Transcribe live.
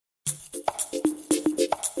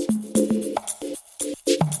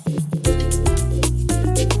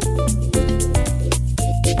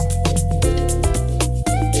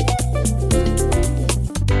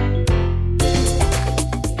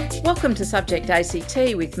Welcome to Subject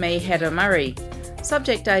ACT with me, Hedda Murray.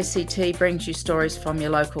 Subject ACT brings you stories from your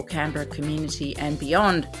local Canberra community and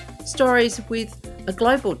beyond, stories with a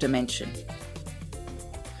global dimension.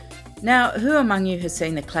 Now, who among you has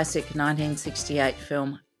seen the classic 1968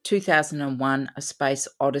 film 2001: A Space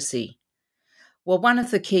Odyssey? Well, one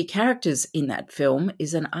of the key characters in that film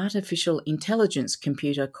is an artificial intelligence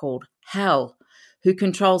computer called HAL, who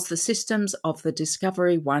controls the systems of the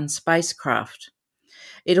Discovery 1 spacecraft.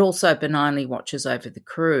 It also benignly watches over the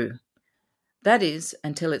crew. That is,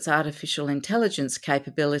 until its artificial intelligence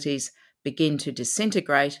capabilities begin to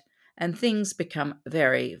disintegrate and things become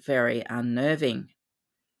very, very unnerving.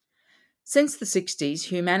 Since the 60s,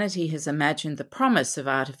 humanity has imagined the promise of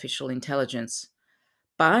artificial intelligence.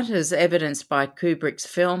 But, as evidenced by Kubrick's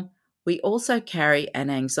film, we also carry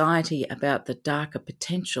an anxiety about the darker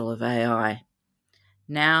potential of AI.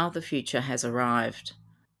 Now the future has arrived.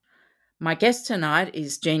 My guest tonight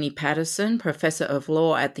is Jeannie Patterson, Professor of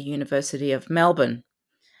Law at the University of Melbourne.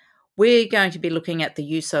 We're going to be looking at the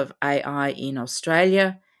use of AI in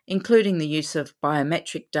Australia, including the use of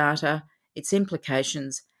biometric data, its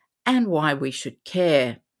implications, and why we should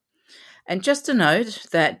care. And just a note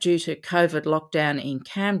that due to COVID lockdown in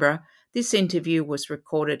Canberra, this interview was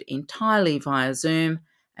recorded entirely via Zoom,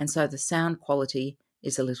 and so the sound quality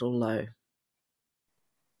is a little low.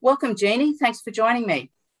 Welcome, Jeannie. Thanks for joining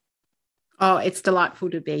me. Oh, it's delightful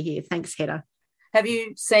to be here. Thanks, Hedda. Have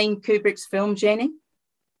you seen Kubrick's film, Jeannie?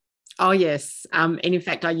 Oh, yes. And in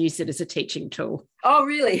fact, I use it as a teaching tool. Oh,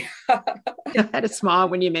 really? I had a smile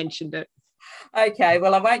when you mentioned it. Okay,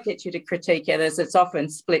 well, I won't get you to critique it, as it's often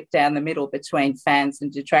split down the middle between fans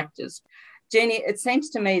and detractors. Jeannie, it seems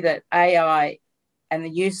to me that AI and the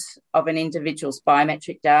use of an individual's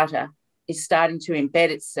biometric data is starting to embed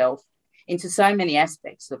itself into so many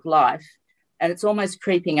aspects of life, and it's almost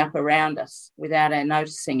creeping up around us without our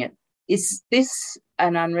noticing it. Is this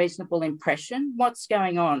an unreasonable impression? What's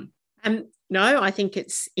going on? No, I think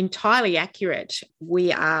it's entirely accurate.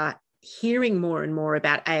 We are hearing more and more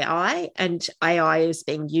about AI, and AI is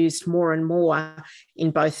being used more and more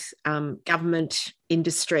in both government,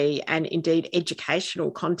 industry, and indeed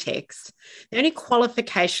educational contexts. The only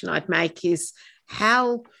qualification I'd make is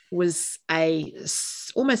HAL was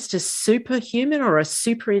almost a superhuman or a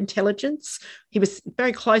super intelligence. He was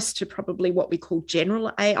very close to probably what we call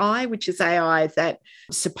general AI, which is AI that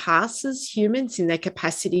surpasses humans in their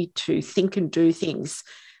capacity to think and do things.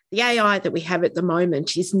 The AI that we have at the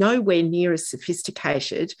moment is nowhere near as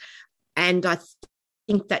sophisticated, and I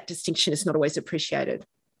think that distinction is not always appreciated.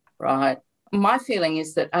 Right. My feeling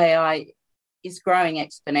is that AI is growing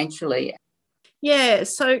exponentially. Yeah,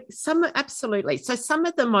 so absolutely. So some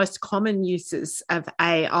of the most common uses of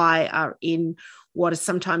AI are in what is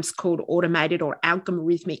sometimes called automated or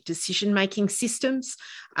algorithmic decision-making systems,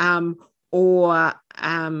 or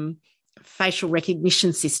facial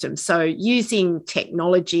recognition systems. So using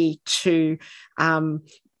technology to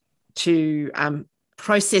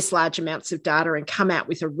process large amounts of data and come out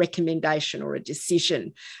with a recommendation or a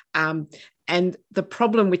decision. And the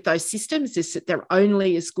problem with those systems is that they're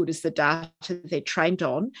only as good as the data they're trained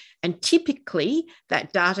on. And typically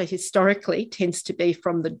that data historically tends to be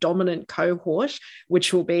from the dominant cohort,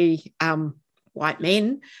 which will be white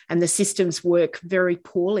men, and the systems work very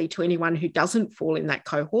poorly to anyone who doesn't fall in that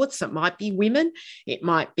cohort. So it might be women, it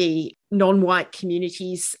might be non-white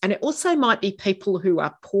communities, and it also might be people who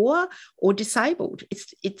are poor or disabled.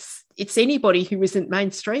 It's anybody who isn't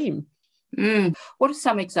mainstream. What are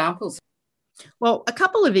some examples? Well, a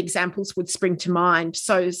couple of examples would spring to mind.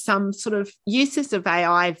 So some sort of uses of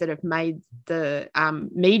AI that have made the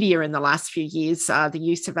media in the last few years are the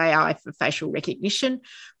use of AI for facial recognition,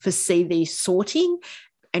 for CV sorting,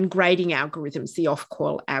 and grading algorithms, the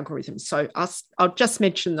off-call algorithms. So I'll just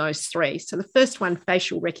mention those three. So the first one,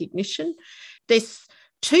 facial recognition. There's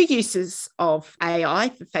two uses of AI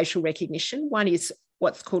for facial recognition. One is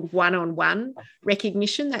what's called one-on-one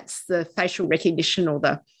recognition. That's the facial recognition or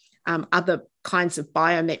the other kinds of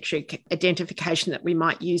biometric identification that we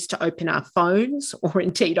might use to open our phones or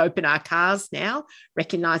indeed open our cars now,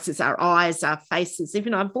 recognises our eyes, our faces,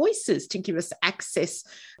 even our voices to give us access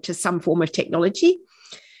to some form of technology.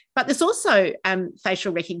 But there's also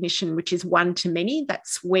facial recognition, which is one-to-many.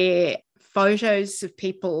 That's where photos of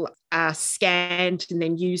people are scanned and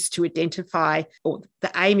then used to identify, or the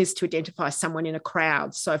aim is to identify someone in a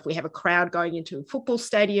crowd. So if we have a crowd going into a football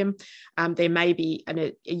stadium, there may be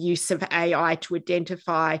a use of AI to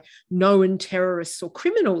identify known terrorists or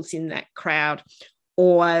criminals in that crowd,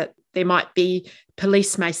 or there might be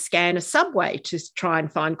police may scan a subway to try and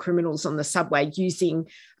find criminals on the subway using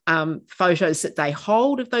photos that they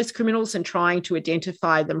hold of those criminals and trying to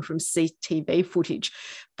identify them from CCTV footage.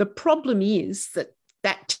 The problem is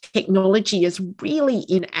that technology is really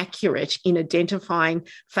inaccurate in identifying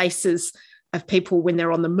faces of people when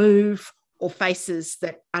they're on the move, or faces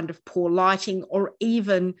that under poor lighting, or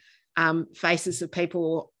even faces of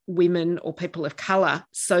people, women or people of colour.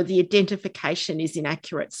 So the identification is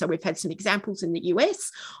inaccurate. So we've had some examples in the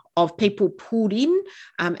US of people pulled in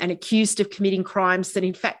and accused of committing crimes that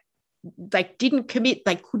in fact they didn't commit,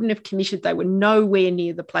 they couldn't have committed, they were nowhere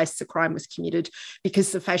near the place the crime was committed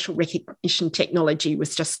because the facial recognition technology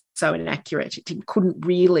was just so inaccurate. It couldn't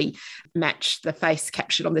really match the face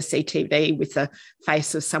captured on the CCTV with the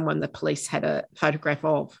face of someone the police had a photograph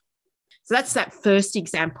of. So that's that first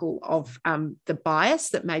example of the bias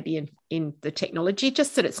that may be in the technology,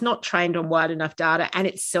 just that it's not trained on wide enough data and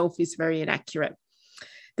itself is very inaccurate.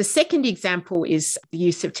 The second example is the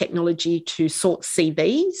use of technology to sort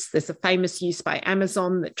CVs. There's a famous use by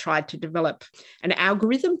Amazon that tried to develop an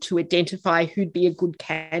algorithm to identify who'd be a good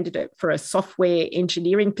candidate for a software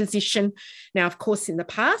engineering position. Now, of course, in the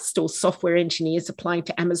past, all software engineers applying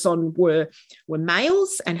to Amazon were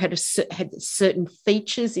males and had certain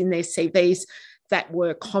features in their CVs that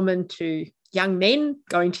were common to young men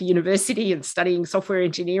going to university and studying software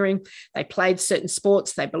engineering. They played certain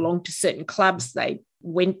sports, they belonged to certain clubs, they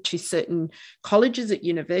went to certain colleges at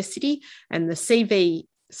university, and the CV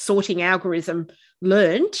sorting algorithm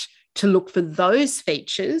learned to look for those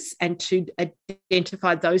features and to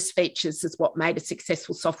identify those features as what made a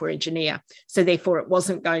successful software engineer. So therefore, it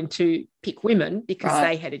wasn't going to pick women because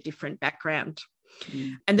they had a different background.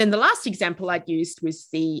 Mm. And then the last example I'd used was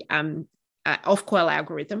the Ofqual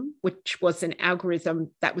algorithm, which was an algorithm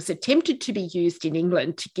that was attempted to be used in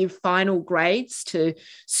England to give final grades to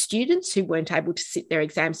students who weren't able to sit their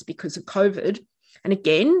exams because of COVID. And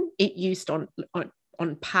again, it used on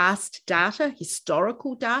past data,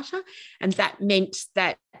 historical data, and that meant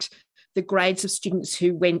that the grades of students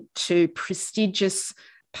who went to prestigious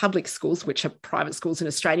public schools, which are private schools in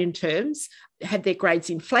Australian terms, had their grades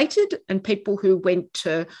inflated, and people who went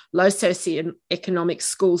to low socioeconomic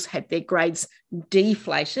schools had their grades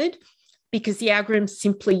deflated because the algorithm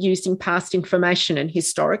simply using past information. And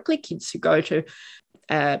historically, kids who go to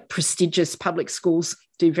prestigious public schools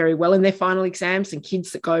do very well in their final exams, and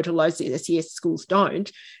kids that go to low SES schools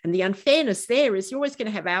don't. And the unfairness there is you're always going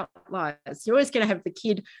to have outliers. You're always going to have the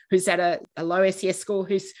kid who's at a low SES school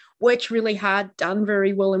who's worked really hard, done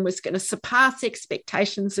very well, and was going to surpass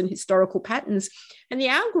expectations and historical patterns. And the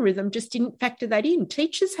algorithm just didn't factor that in.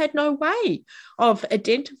 Teachers had no way of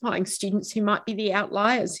identifying students who might be the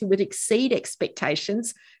outliers, who would exceed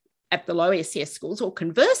expectations at the low SES schools, or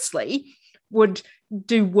conversely, would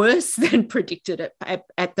do worse than predicted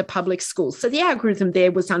at the public schools. So the algorithm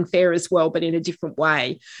there was unfair as well, but in a different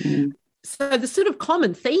way. Mm. So the sort of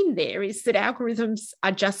common theme there is that algorithms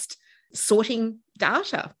are just sorting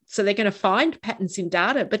data. So they're going to find patterns in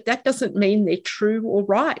data, but that doesn't mean they're true or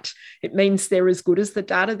right. It means they're as good as the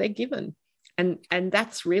data they're given. And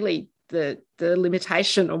that's really the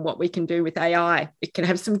limitation on what we can do with AI. It can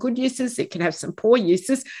have some good uses, it can have some poor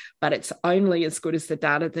uses, but it's only as good as the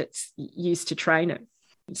data that's used to train it.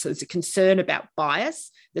 So there's a concern about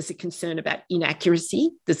bias, there's a concern about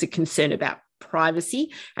inaccuracy, there's a concern about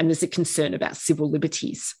privacy, and there's a concern about civil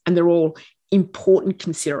liberties. And they're all important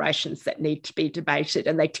considerations that need to be debated,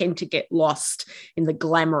 and they tend to get lost in the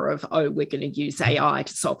glamour of, oh, we're going to use AI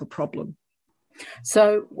to solve a problem.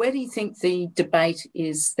 So where do you think the debate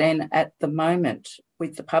is then at the moment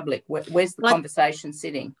with the public? Where's the conversation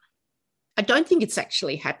sitting? I don't think it's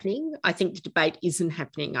actually happening. I think the debate isn't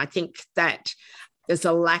happening. I think that there's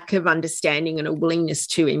a lack of understanding and a willingness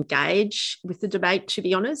to engage with the debate, to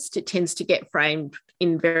be honest. It tends to get framed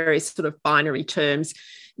in very sort of binary terms.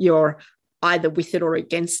 You're either with it or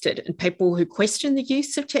against it. And people who question the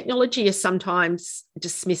use of technology are sometimes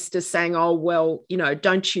dismissed as saying, oh, well, you know,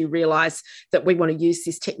 don't you realise that we want to use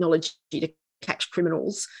this technology to catch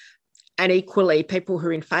criminals? And equally, people who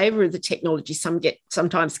are in favour of the technology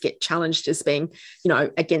sometimes get challenged as being, you know,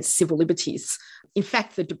 against civil liberties. In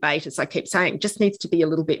fact, the debate, as I keep saying, just needs to be a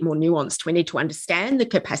little bit more nuanced. We need to understand the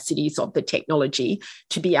capacities of the technology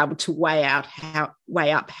to be able to weigh up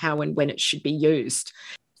how and when it should be used.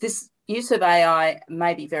 This use of AI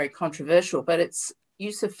may be very controversial, but its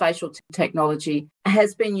use of facial technology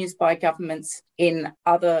has been used by governments in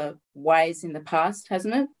other ways in the past,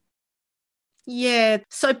 hasn't it? Yeah.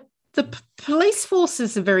 So the police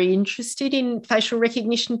forces are very interested in facial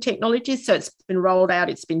recognition technology. So it's been rolled out,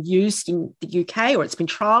 it's been used in the UK, or it's been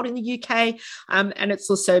trialled in the UK, and it's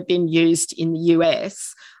also been used in the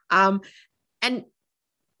US. And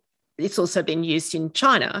it's also been used in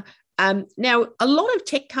China. Now, a lot of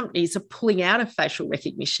tech companies are pulling out of facial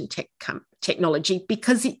recognition technology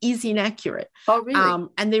because it is inaccurate. Oh, really?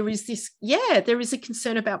 And there is a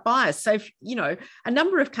concern about bias. So, a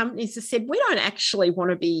number of companies have said, we don't actually want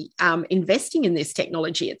to be investing in this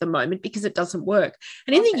technology at the moment because it doesn't work.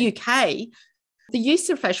 And in the UK, the use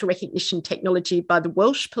of facial recognition technology by the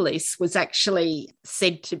Welsh police was actually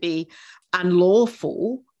said to be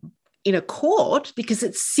unlawful in a court because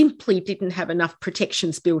it simply didn't have enough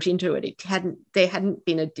protections built into it.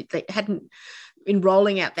 In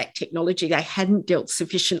rolling out that technology, they hadn't dealt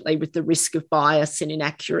sufficiently with the risk of bias and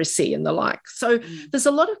inaccuracy and the like. So there's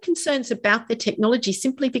a lot of concerns about the technology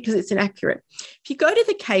simply because it's inaccurate. If you go to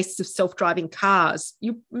the case of self-driving cars,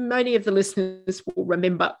 many of the listeners will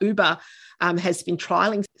remember Uber has been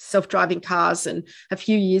trialling self-driving cars. And a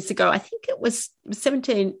few years ago, I think it was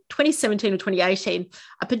 2017 or 2018,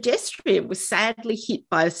 a pedestrian was sadly hit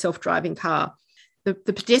by a self-driving car. The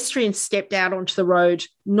pedestrian stepped out onto the road,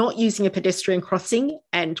 not using a pedestrian crossing,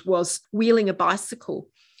 and was wheeling a bicycle.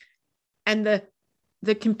 And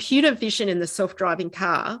the computer vision in the self-driving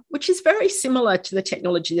car, which is very similar to the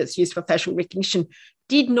technology that's used for facial recognition,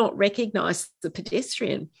 did not recognise the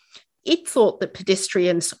pedestrian. It thought that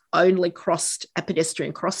pedestrians only crossed at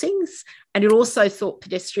pedestrian crossings, and it also thought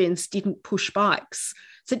pedestrians didn't push bikes.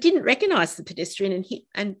 So it didn't recognise the pedestrian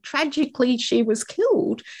and tragically she was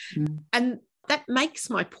killed. And that makes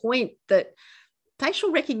my point that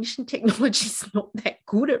facial recognition technology is not that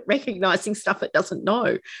good at recognising stuff it doesn't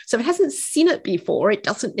know. So if it hasn't seen it before, it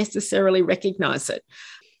doesn't necessarily recognise it.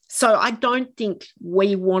 So I don't think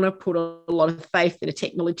we want to put a lot of faith in a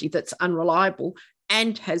technology that's unreliable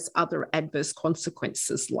and has other adverse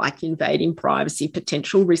consequences like invading privacy,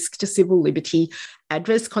 potential risk to civil liberty,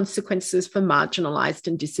 adverse consequences for marginalised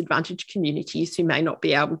and disadvantaged communities who may not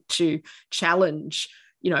be able to challenge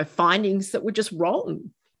findings that were just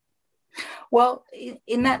wrong. Well,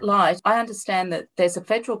 in that light, I understand that there's a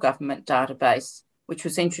federal government database which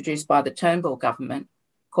was introduced by the Turnbull government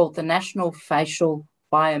called the National Facial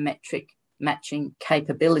Biometric Matching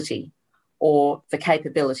Capability, or the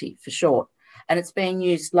Capability for short. And it's being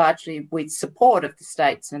used largely with support of the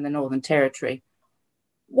states and the Northern Territory.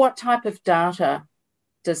 What type of data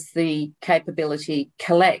does the capability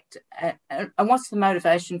collect, and what's the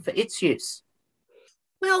motivation for its use?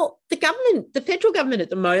 Well, the federal government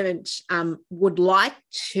at the moment would like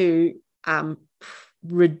to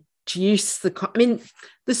reduce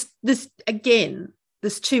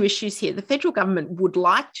there's two issues here. The federal government would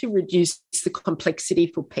like to reduce the complexity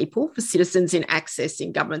for people, for citizens in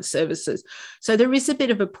accessing government services. So there is a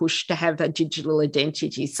bit of a push to have a digital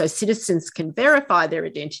identity so citizens can verify their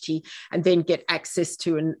identity and then get access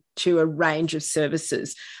to a range of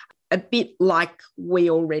services. A bit like we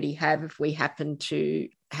already have if we happen to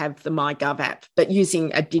have the MyGov app, but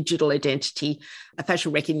using a digital identity, a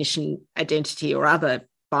facial recognition identity or other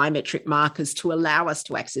biometric markers to allow us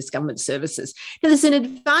to access government services. Now, there's an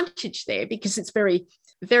advantage there because it's very,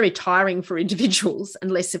 very tiring for individuals and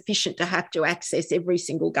less efficient to have to access every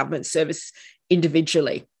single government service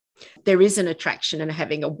individually. There is an attraction in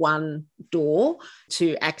having a one door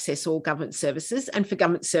to access all government services and for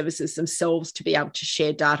government services themselves to be able to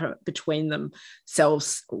share data between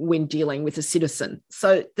themselves when dealing with a citizen.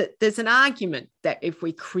 So there's an argument that if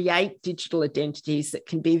we create digital identities that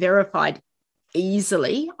can be verified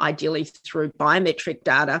easily, ideally through biometric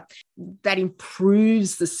data, that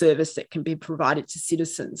improves the service that can be provided to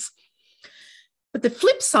citizens. But the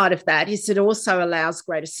flip side of that is it also allows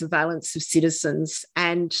greater surveillance of citizens,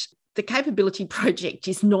 and the capability project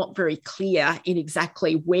is not very clear in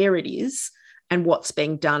exactly where it is and what's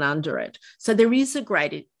being done under it. So there is a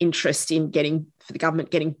great interest in for the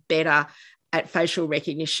government getting better at facial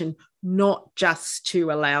recognition, not just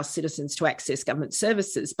to allow citizens to access government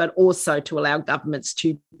services, but also to allow governments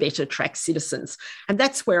to better track citizens. And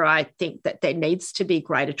that's where I think that there needs to be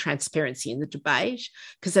greater transparency in the debate,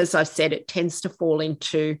 because as I've said, it tends to fall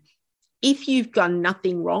into, if you've done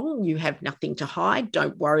nothing wrong, you have nothing to hide,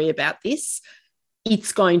 don't worry about this.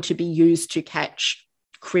 It's going to be used to catch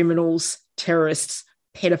criminals, terrorists,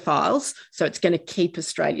 pedophiles. So it's going to keep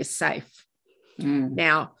Australia safe.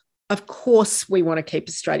 Now, of course, we want to keep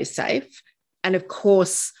Australia safe. And of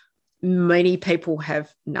course, many people have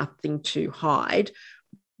nothing to hide.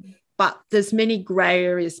 But there's many grey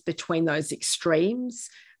areas between those extremes.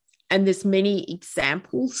 And there's many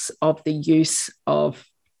examples of the use of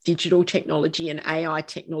digital technology and AI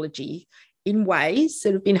technology in ways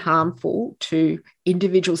that have been harmful to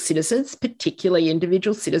individual citizens, particularly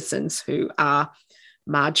individual citizens who are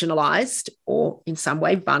marginalised or in some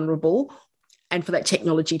way vulnerable, and for that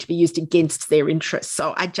technology to be used against their interests.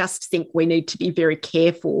 So I just think we need to be very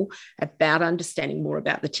careful about understanding more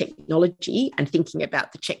about the technology and thinking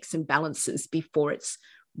about the checks and balances before it's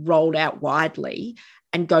rolled out widely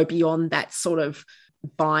and go beyond that sort of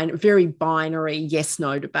very binary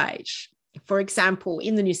yes-no debate. For example,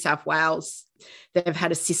 in the New South Wales, they've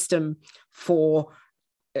had a system for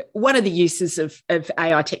one of the uses of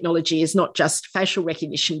AI technology is not just facial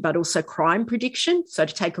recognition, but also crime prediction. So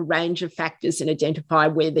to take a range of factors and identify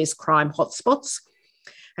where there's crime hotspots.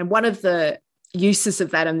 And one of the uses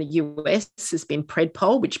of that in the US has been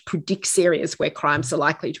PredPol, which predicts areas where crimes are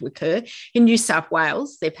likely to occur. In New South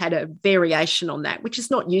Wales, they've had a variation on that, which is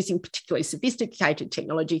not using particularly sophisticated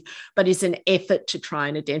technology, but is an effort to try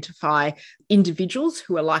and identify individuals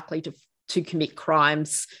who are likely to commit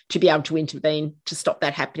crimes, to be able to intervene to stop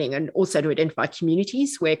that happening, and also to identify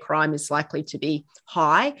communities where crime is likely to be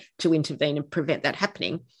high to intervene and prevent that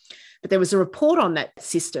happening. But there was a report on that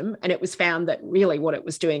system, and it was found that really what it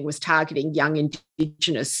was doing was targeting young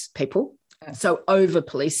Indigenous people, so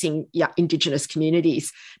over-policing Indigenous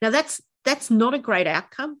communities. Now, that's not a great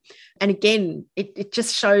outcome. And again, it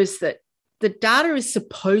just shows that the data is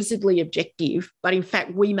supposedly objective, but in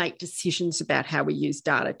fact, we make decisions about how we use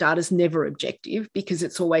data. Data's never objective because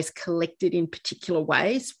it's always collected in particular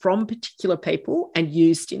ways from particular people and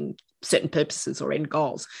used in certain purposes or end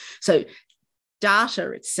goals. So data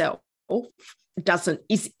itself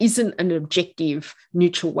isn't an objective,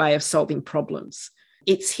 neutral way of solving problems.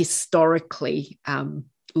 It's historically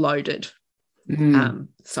loaded,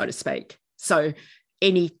 so to speak. So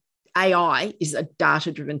any AI is a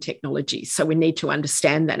data-driven technology. So we need to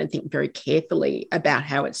understand that and think very carefully about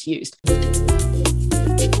how it's used.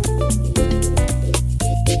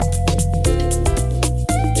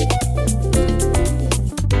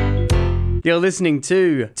 You're listening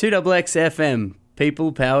to 2XX FM,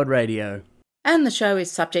 People Powered Radio. And the show is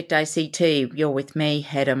Subject ACT. You're with me,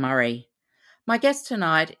 Hedda Murray. My guest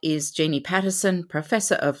tonight is Jeannie Patterson,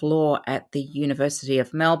 Professor of Law at the University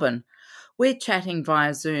of Melbourne. We're chatting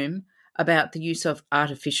via Zoom about the use of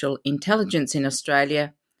artificial intelligence in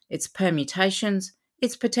Australia, its permutations,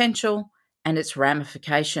 its potential, and its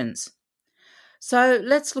ramifications. So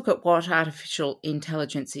let's look at what artificial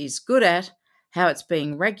intelligence is good at, how it's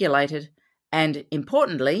being regulated, and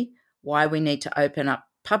importantly, why we need to open up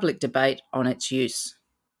public debate on its use.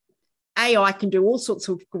 AI can do all sorts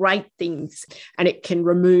of great things, and it can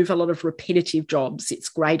remove a lot of repetitive jobs. It's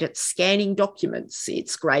great at scanning documents.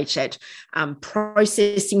 It's great at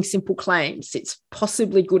processing simple claims. It's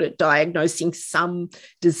possibly good at diagnosing some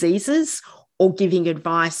diseases or giving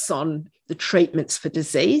advice on the treatments for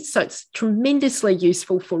disease. So it's tremendously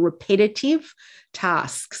useful for repetitive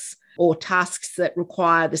tasks or tasks that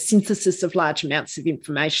require the synthesis of large amounts of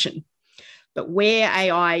information. But where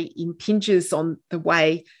AI impinges on the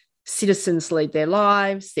way citizens lead their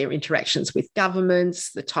lives, their interactions with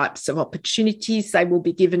governments, the types of opportunities they will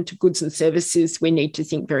be given to goods and services, we need to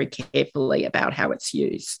think very carefully about how it's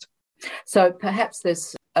used. So perhaps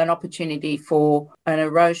there's an opportunity for an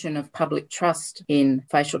erosion of public trust in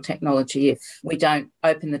facial technology if we don't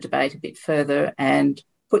open the debate a bit further and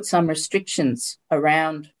put some restrictions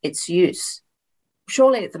around its use.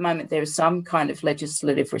 Surely at the moment there is some kind of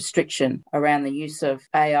legislative restriction around the use of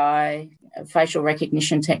AI, facial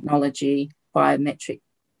recognition technology, biometric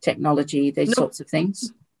technology, these sorts of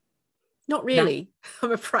things? Not really, no.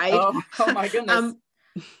 I'm afraid. Oh my goodness.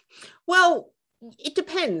 Well, it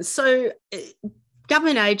depends. So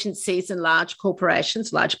government agencies and large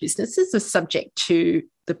corporations, large businesses are subject to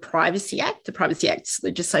the Privacy Act. The Privacy Act's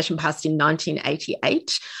legislation passed in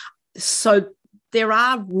 1988. So there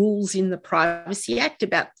are rules in the Privacy Act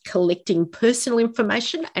about collecting personal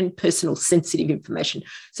information and personal sensitive information.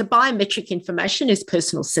 So biometric information is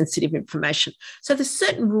personal sensitive information. So there's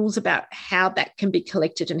certain rules about how that can be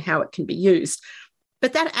collected and how it can be used.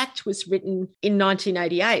 But that act was written in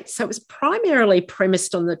 1988. So it was primarily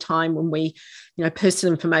premised on the time when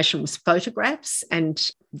personal information was photographs and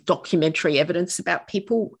documentary evidence about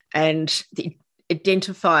people, and the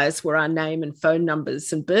identifiers were our name and phone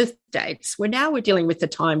numbers and birth dates. We're dealing with the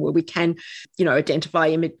time where we can,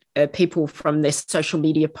 identify people from their social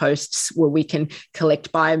media posts, where we can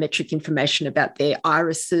collect biometric information about their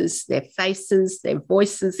irises, their faces, their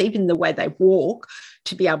voices, even the way they walk,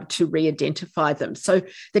 to be able to re-identify them. So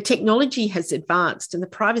the technology has advanced, and the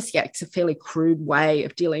Privacy Act's a fairly crude way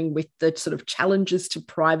of dealing with the sort of challenges to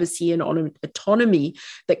privacy and autonomy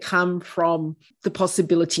that come from the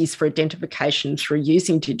possibilities for identification through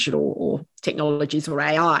using digital or technologies or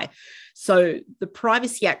AI. So the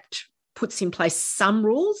Privacy Act puts in place some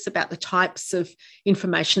rules about the types of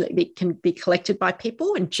information that can be collected by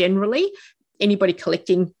people, and generally anybody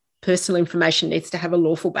collecting personal information needs to have a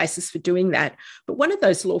lawful basis for doing that. But one of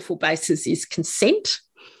those lawful bases is consent,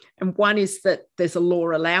 and one is that there's a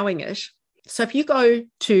law allowing it. So if you go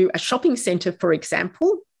to a shopping centre, for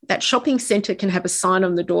example, that shopping centre can have a sign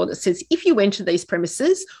on the door that says, if you enter these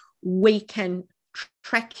premises, we can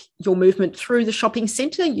track your movement through the shopping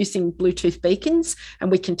centre using Bluetooth beacons,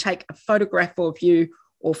 and we can take a photograph of you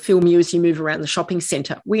or film you as you move around the shopping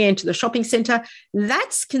centre. We enter the shopping centre.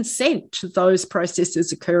 That's consent to those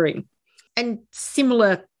processes occurring. And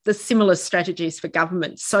the similar strategies for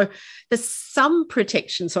government. So there's some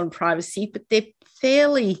protections on privacy, but they're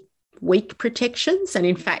fairly weak protections. And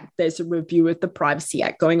in fact, there's a review of the Privacy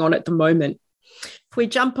Act going on at the moment. If we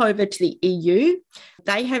jump over to the EU,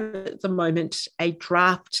 they have at the moment a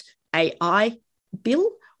draft AI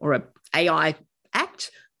bill or an AI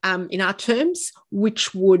Act in our terms,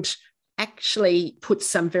 which would actually put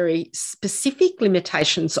some very specific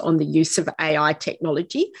limitations on the use of AI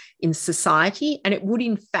technology in society. And it would,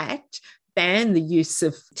 in fact, ban the use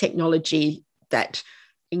of technology that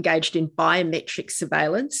engaged in biometric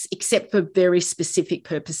surveillance, except for very specific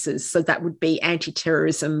purposes. So that would be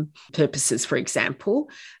anti-terrorism purposes, for example.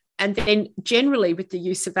 And then generally with the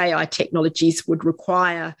use of AI technologies would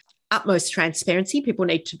require utmost transparency. People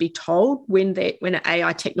need to be told when an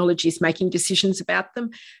AI technology is making decisions about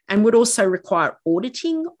them, and would also require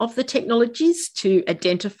auditing of the technologies to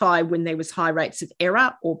identify when there was high rates of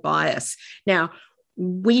error or bias. Now,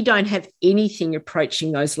 we don't have anything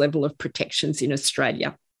approaching those level of protections in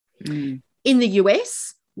Australia. In the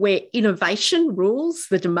US, where innovation rules,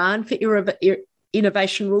 the demand for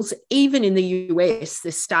innovation rules, even in the US,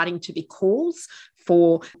 there's starting to be calls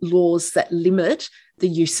for laws that limit the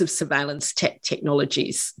use of surveillance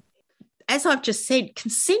technologies. As I've just said,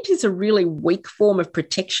 consent is a really weak form of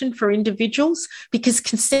protection for individuals because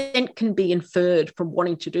consent can be inferred from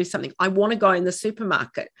wanting to do something. I want to go in the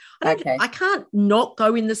supermarket. I can't not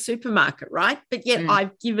go in the supermarket, right? But yet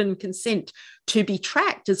I've given consent to be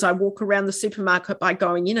tracked as I walk around the supermarket by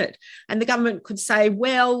going in it. And the government could say,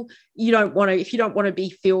 well, if you don't want to be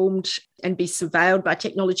filmed and be surveilled by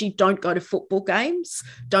technology, don't go to football games,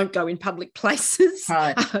 don't go in public places,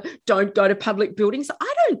 right. Don't go to public buildings.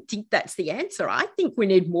 I don't think that's the answer. I think we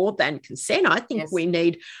need more than consent. I think we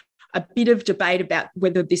need a bit of debate about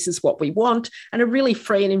whether this is what we want and a really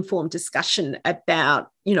free and informed discussion about,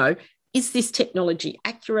 is this technology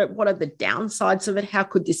accurate? What are the downsides of it? How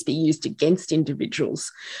could this be used against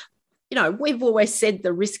individuals? We've always said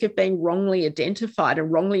the risk of being wrongly identified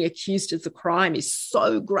and wrongly accused as a crime is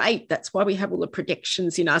so great. That's why we have all the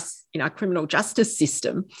protections in our criminal justice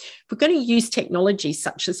system. If we're going to use technology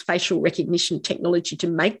such as facial recognition technology to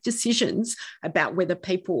make decisions about whether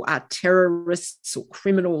people are terrorists or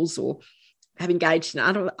criminals or have engaged in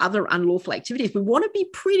other unlawful activities, we want to be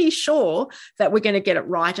pretty sure that we're going to get it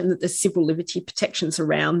right and that there's civil liberty protections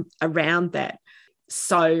around that.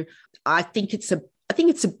 So I think it's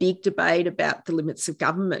a big debate about the limits of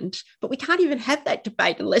government, but we can't even have that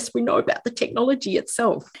debate unless we know about the technology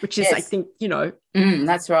itself, which is, I think,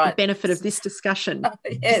 that's right. The benefit of this discussion.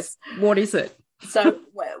 Yes. What is it? So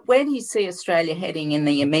where do you see Australia heading in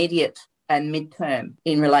the immediate and midterm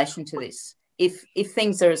in relation to this, if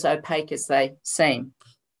things are as opaque as they seem?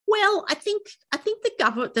 Well, I think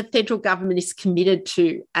the federal government is committed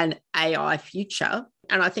to an AI future.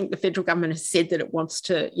 And I think the federal government has said that it wants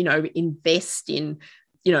to, invest in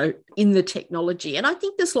the technology. And I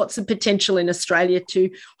think there's lots of potential in Australia to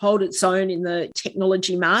hold its own in the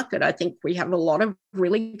technology market. I think we have a lot of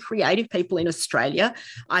really creative people in Australia.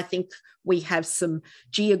 I think we have some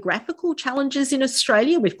geographical challenges in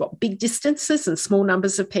Australia. We've got big distances and small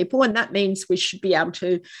numbers of people, and that means we should be able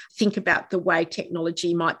to think about the way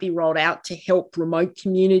technology might be rolled out to help remote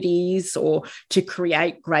communities or to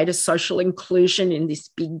create greater social inclusion in this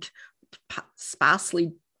big,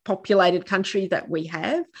 sparsely populated country that we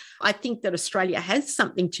have. I think that Australia has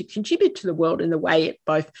something to contribute to the world in the way it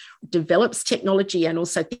both develops technology and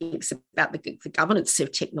also thinks about the governance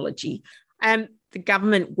of technology. The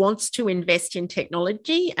government wants to invest in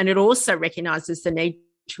technology, and it also recognises the need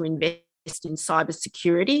to invest in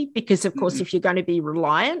cybersecurity because, of course, if you're going to be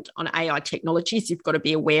reliant on AI technologies, you've got to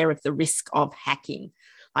be aware of the risk of hacking.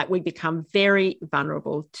 Like, we become very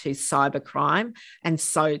vulnerable to cybercrime. And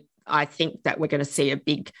so I think that we're going to see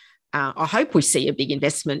I hope we see a big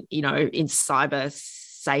investment, in cyber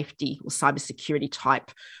safety or cybersecurity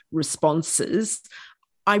type responses.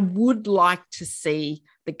 I would like to see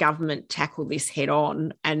the government tackle this head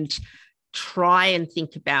on and try and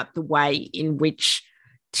think about the way in which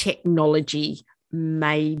technology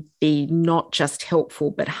may be not just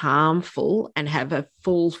helpful but harmful, and have a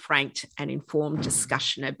full, frank and informed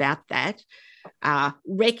discussion about that.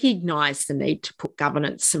 recognise the need to put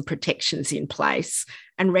governance and protections in place,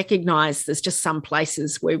 and recognise there's just some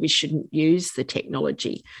places where we shouldn't use the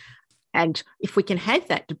technology. And if we can have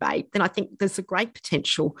that debate, then I think there's a great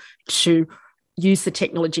potential to use the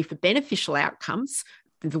technology for beneficial outcomes,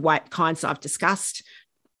 the kinds I've discussed,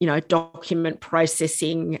 document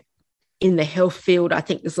processing. In the health field, I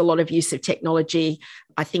think there's a lot of use of technology.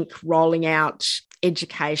 I think rolling out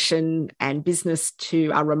education and business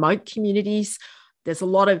to our remote communities. There's a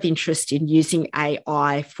lot of interest in using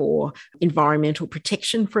AI for environmental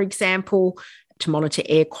protection, for example, to monitor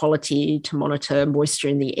air quality, to monitor moisture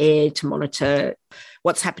in the air, to monitor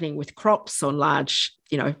what's happening with crops on large,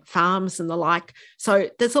 farms and the like. So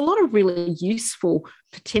there's a lot of really useful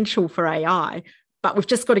potential for AI, but we've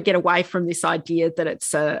just got to get away from this idea that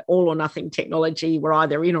it's a all or nothing technology. We're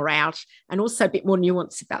either in or out, and also a bit more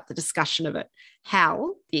nuance about the discussion of it.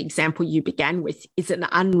 How, the example you began with, is an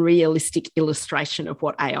unrealistic illustration of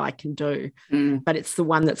what AI can do, but it's the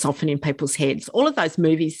one that's often in people's heads. All of those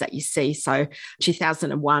movies that you see, so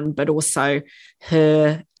 2001, but also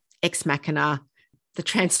Her, Ex Machina, the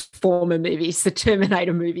Transformer movies, the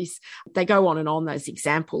Terminator movies, they go on and on, those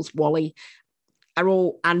examples, WALL-E, are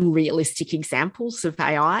all unrealistic examples of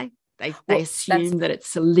AI. They assume that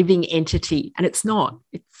it's a living entity, and it's not.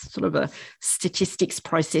 It's sort of a statistics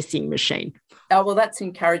processing machine. Oh, well, that's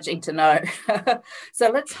encouraging to know. So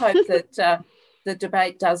let's hope that the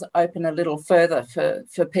debate does open a little further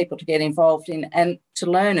for people to get involved in and to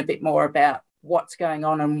learn a bit more about what's going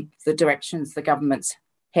on and the directions the government's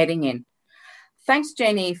heading in. Thanks,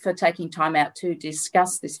 Jenny, for taking time out to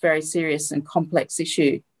discuss this very serious and complex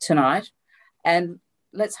issue tonight. And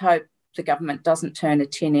let's hope the government doesn't turn a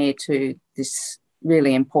tin ear to this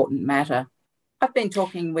really important matter. I've been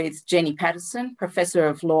talking with Jenny Patterson, Professor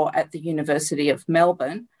of Law at the University of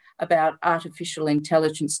Melbourne, about artificial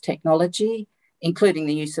intelligence technology, including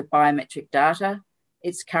the use of biometric data,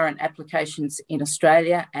 its current applications in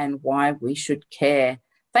Australia, and why we should care.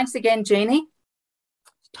 Thanks again, Jeannie.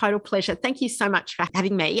 Total pleasure. Thank you so much for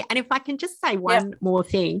having me. And if I can just say one more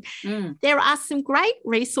thing, there are some great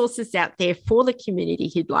resources out there for the community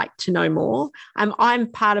who'd like to know more. I'm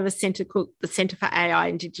part of a centre called the Centre for AI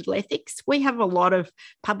and Digital Ethics. We have a lot of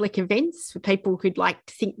public events for people who'd like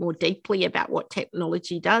to think more deeply about what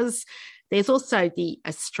technology does. There's also the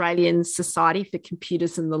Australian Society for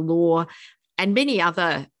Computers and the Law, and many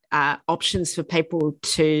other options for people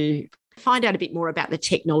to find out a bit more about the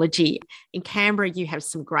technology. In Canberra, you have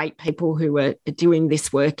some great people who are doing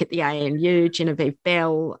this work at the ANU, Genevieve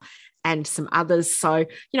Bell and some others. So,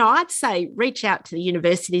 I'd say reach out to the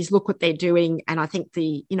universities, look what they're doing. And I think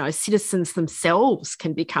the, citizens themselves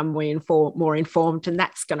can become more informed. And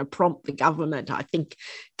that's going to prompt the government, I think,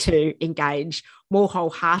 to engage more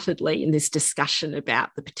wholeheartedly in this discussion about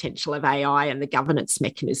the potential of AI and the governance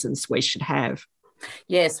mechanisms we should have.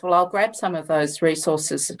 Yes, well, I'll grab some of those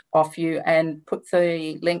resources off you and put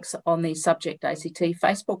the links on the Subject ACT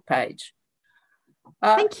Facebook page.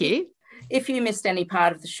 Thank you. If you missed any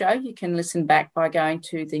part of the show, you can listen back by going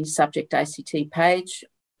to the Subject ACT page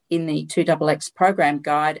in the 2XX program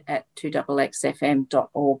guide at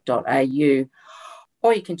 2xxfm.org.au.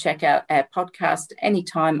 Or you can check out our podcast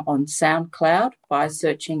anytime on SoundCloud by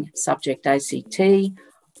searching Subject ACT,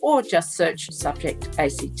 or just search Subject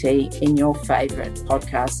ACT in your favourite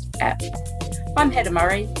podcast app. I'm Hedda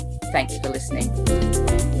Murray. Thanks for listening.